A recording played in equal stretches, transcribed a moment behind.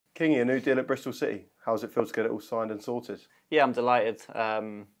Kingy, a new deal at Bristol City. How does it feel to get it all signed and sorted? Yeah, I'm delighted.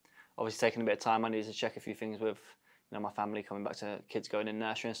 Obviously taking a bit of time. I needed to check a few things with my family, coming back to kids going in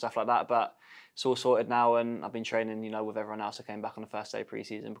nursery and stuff like that. But it's all sorted now, and I've been training with everyone else. I came back on the first day of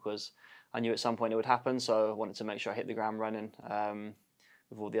pre-season because I knew at some point it would happen. So I wanted to make sure I hit the ground running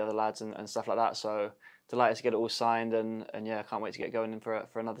with all the other lads and stuff like that. So delighted to get it all signed, and yeah, I can't wait to get going in for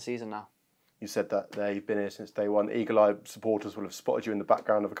another season now. You said that they've been here since day one. Eagle-eyed supporters will have spotted you in the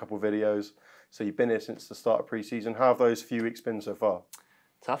background of a couple of videos. So you've been here since the start of pre-season. How have those few weeks been so far?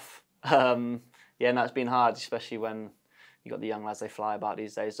 Tough. Yeah, no, it's been hard, especially when you got the young lads. They fly about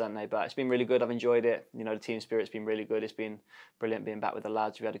these days, don't they? But it's been really good. I've enjoyed it. The team spirit's been really good. It's been brilliant being back with the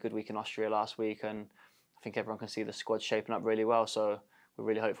lads. We had a good week in Austria last week, and I think everyone can see the squad shaping up really well. So we're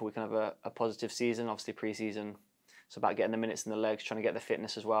really hopeful we can have a positive season. Obviously, pre-season, it's about getting the minutes in the legs, trying to get the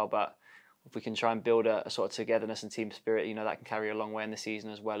fitness as well. But if we can try and build a sort of togetherness and team spirit, that can carry a long way in the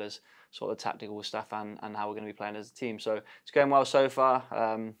season, as well as sort of the tactical stuff and how we're going to be playing as a team. So it's going well so far.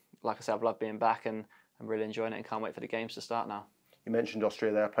 Like I said, I've loved being back, and I'm really enjoying it and can't wait for the games to start now. You mentioned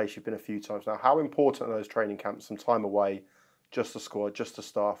Austria there, a place you've been a few times now. How important are those training camps, some time away, just the squad, just the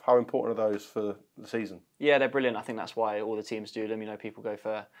staff? How important are those for the season? Yeah, they're brilliant. I think that's why all the teams do them. People go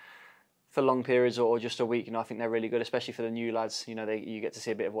for long periods or just a week. I think they're really good, especially for the new lads. You get to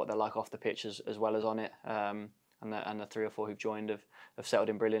see a bit of what they're like off the pitch as well as on it. And the 3 or 4 who've joined have settled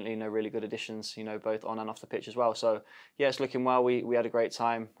in brilliantly. Really good additions. Both on and off the pitch as well. So yeah, it's looking well. We had a great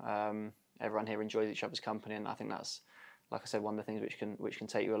time. Everyone here enjoys each other's company, and I think that's, like I said, one of the things which can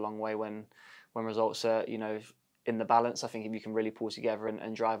take you a long way when results are in the balance. I think if you can really pull together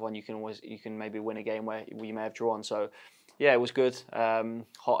and drive on, you can maybe win a game where you may have drawn. So yeah, it was good.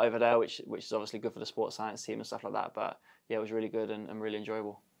 Hot over there, which is obviously good for the sports science team and stuff like that. But yeah, it was really good and really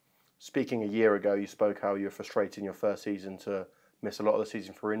enjoyable. Speaking a year ago, you spoke how you were frustrated in your first season to miss a lot of the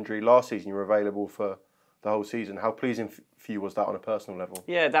season for injury. Last season, you were available for the whole season. How pleasing for you was that on a personal level?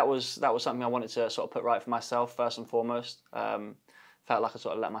 Yeah, that was something I wanted to sort of put right for myself first and foremost. Felt like I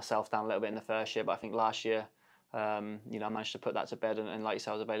sort of let myself down a little bit in the first year, but I think last year, I managed to put that to bed, and like you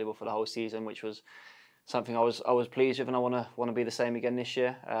said, I was available for the whole season, which was something I was pleased with, and I want to be the same again this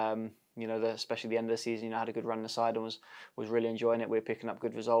year. Especially the end of the season, I had a good run in the side and was really enjoying it. We were picking up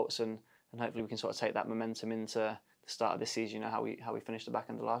good results, and hopefully we can sort of take that momentum into the start of this season. How we finished the back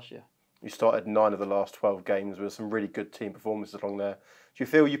end of last year. You started 9 of the last 12 games with some really good team performances along there. Do you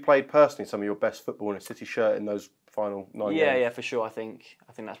feel you played personally some of your best football in a City shirt in those final 9 games? Yeah, for sure. I think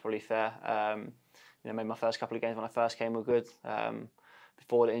that's probably fair. Maybe my first couple of games when I first came were good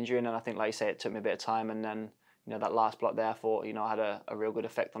before the injury, and then I think, like you say, it took me a bit of time, and then that last block there, I thought I had a real good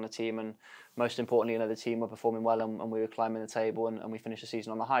effect on the team, and most importantly, the team were performing well, and we were climbing the table, and we finished the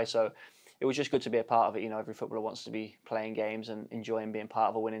season on the high. So it was just good to be a part of it. Every footballer wants to be playing games and enjoying being part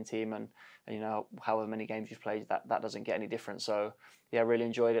of a winning team, and however many games you've played, that doesn't get any different. So yeah, I really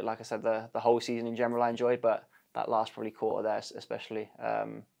enjoyed it. Like I said, the whole season in general I enjoyed, but that last probably quarter there especially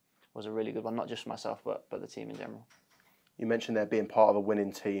was a really good one, not just for myself, but the team in general. You mentioned there being part of a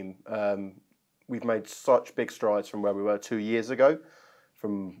winning team. We've made such big strides from where we were 2 years ago,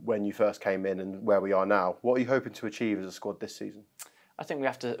 from when you first came in and where we are now. What are you hoping to achieve as a squad this season? I think we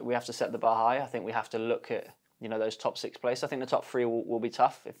have to set the bar high. I think we have to look at those top 6 places. I think the top 3 will be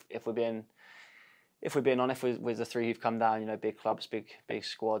tough if we're being honest with the 3 who've come down. Big clubs, big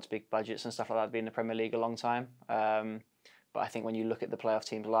squads, big budgets and stuff like that. Been in the Premier League a long time. But I think when you look at the playoff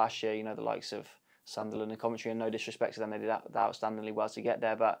teams last year, the likes of Sunderland and Coventry, and no disrespect to them, they did outstandingly well to get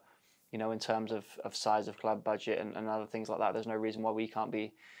there. But in terms of size of club, budget and other things like that, there's no reason why we can't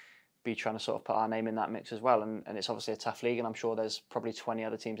be trying to sort of put our name in that mix as well. And it's obviously a tough league, and I'm sure there's probably 20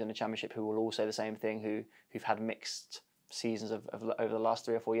 other teams in the Championship who will all say the same thing, who've had mixed seasons over the last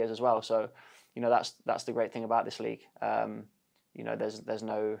 3 or 4 years as well. So that's the great thing about this league. There's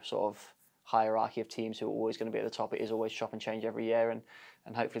no sort of hierarchy of teams who are always going to be at the top. It is always chop and change every year,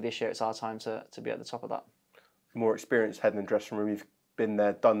 and hopefully this year it's our time to be at the top of that. More experienced head in the dressing room. You've been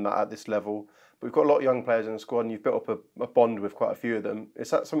there, done that at this level. But we've got a lot of young players in the squad, and you've built up a bond with quite a few of them. Is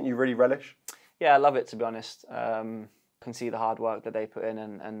that something you really relish? Yeah, I love it, to be honest. I can see the hard work that they put in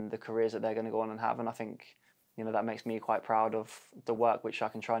and the careers that they're going to go on and have, and I think that makes me quite proud of the work which I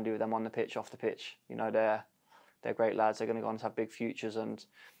can try and do with them on the pitch, off the pitch. They're great lads. They're going to go on to have big futures, and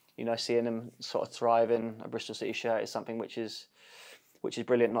seeing them sort of thrive in a Bristol City shirt is something which is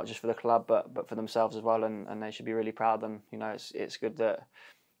brilliant, not just for the club but for themselves as well, and they should be really proud of them. It's good that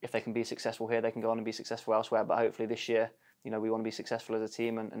if they can be successful here, they can go on and be successful elsewhere. But hopefully this year, we want to be successful as a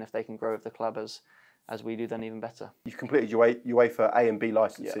team, and if they can grow with the club as we do, then even better. You've completed your UEFA A and B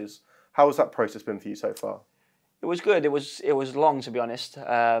licences. Yeah. How has that process been for you so far? It was good. It was long, to be honest.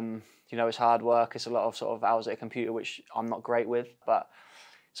 You know, it's hard work. It's a lot of sort of hours at a computer, which I'm not great with, but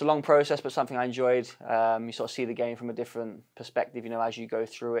it's a long process, but something I enjoyed. You sort of see the game from a different perspective, you know, as you go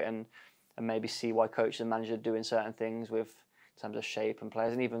through it, and maybe see why coaches and managers are doing certain things with in terms of shape and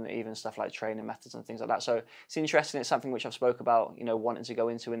players, and even stuff like training methods and things like that. So it's interesting. It's something which I've spoke about, you know, wanting to go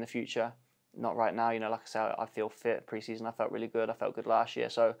into in the future. Not right now, you know, like I said, I feel fit. Pre-season, I felt really good. I felt good last year,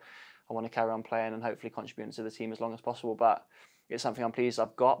 so I want to carry on playing and hopefully contributing to the team as long as possible. But it's something I'm pleased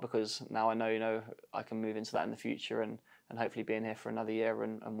I've got, because now I know, you know, I can move into that in the future, and hopefully being here for another year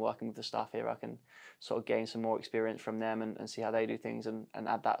and working with the staff here, I can sort of gain some more experience from them and see how they do things, and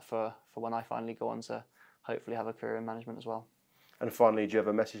add that for when I finally go on to hopefully have a career in management as well. And finally, do you have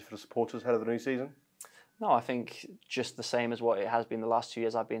a message for the supporters ahead of the new season? No, I think just the same as what it has been the last 2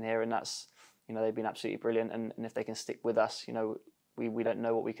 years I've been here, and that's, you know, they've been absolutely brilliant, and if they can stick with us, you know, we don't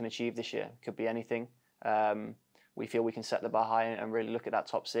know what we can achieve this year. It could be anything. We feel we can set the bar high and really look at that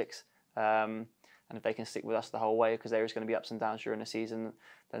top six. And if they can stick with us the whole way, because there is going to be ups and downs during the season,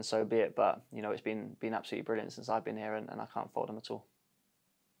 then so be it. But, you know, it's been absolutely brilliant since I've been here, and I can't fault them at all.